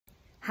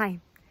Hi,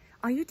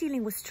 are you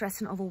dealing with stress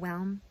and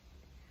overwhelm?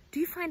 Do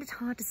you find it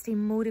hard to stay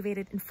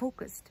motivated and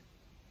focused?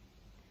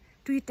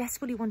 Do you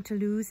desperately want to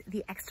lose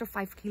the extra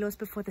 5 kilos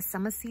before the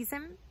summer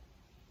season?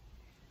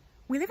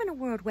 We live in a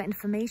world where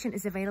information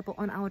is available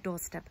on our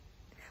doorstep,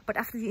 but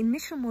after the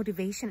initial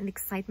motivation and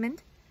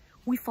excitement,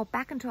 we fall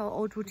back into our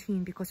old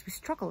routine because we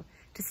struggle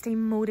to stay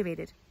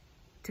motivated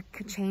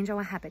to change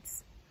our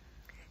habits.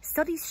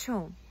 Studies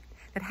show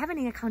that having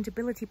an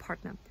accountability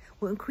partner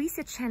will increase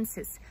your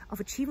chances of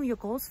achieving your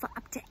goals for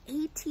up to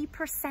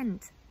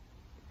 80%.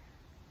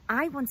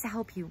 I want to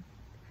help you.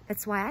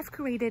 That's why I've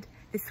created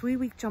the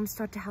 3-week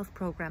JUMPSTART to Health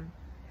program.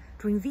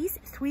 During these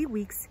 3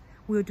 weeks,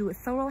 we'll do a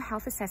thorough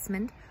health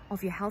assessment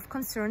of your health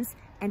concerns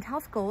and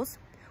health goals.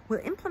 We'll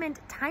implement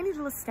tiny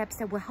little steps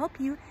that will help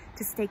you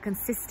to stay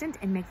consistent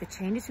and make the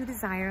changes you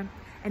desire.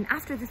 And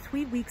after the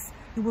 3 weeks,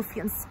 you will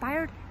feel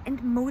inspired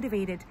and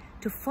motivated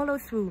to follow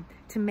through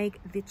to make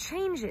the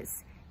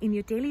changes in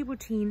your daily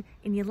routine,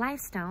 in your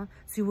lifestyle,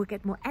 so you will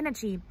get more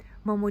energy,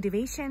 more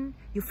motivation,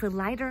 you feel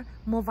lighter,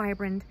 more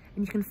vibrant,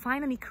 and you can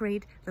finally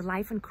create the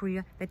life and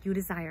career that you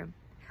desire.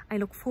 I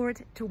look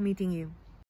forward to meeting you.